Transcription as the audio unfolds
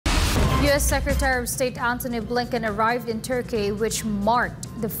U.S. Secretary of State Antony Blinken arrived in Turkey, which marked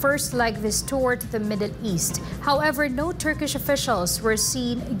the first leg of his tour to the Middle East. However, no Turkish officials were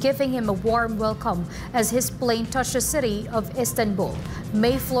seen giving him a warm welcome as his plane touched the city of Istanbul.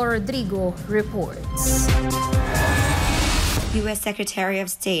 Mayflor Rodrigo reports. U.S. Secretary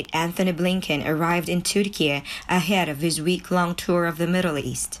of State Antony Blinken arrived in Turkey ahead of his week-long tour of the Middle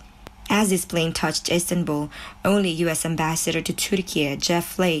East. As his plane touched Istanbul, only U.S. Ambassador to Turkey, Jeff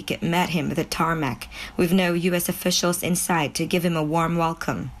Flake, met him at the tarmac, with no U.S. officials in sight to give him a warm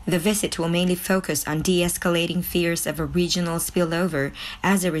welcome. The visit will mainly focus on de-escalating fears of a regional spillover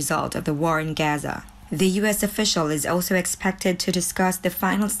as a result of the war in Gaza. The U.S. official is also expected to discuss the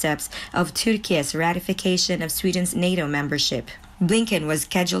final steps of Turkey's ratification of Sweden's NATO membership. Blinken was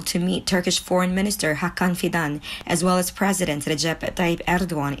scheduled to meet Turkish Foreign Minister Hakan Fidan as well as President Recep Tayyip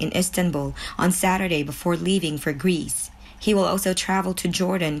Erdogan in Istanbul on Saturday before leaving for Greece. He will also travel to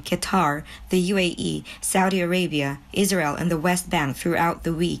Jordan, Qatar, the UAE, Saudi Arabia, Israel, and the West Bank throughout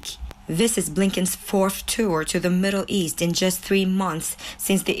the week. This is Blinken's fourth tour to the Middle East in just 3 months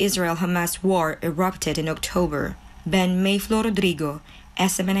since the Israel-Hamas war erupted in October. Ben Mayflor Rodrigo,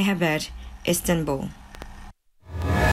 SMN Haber, Istanbul.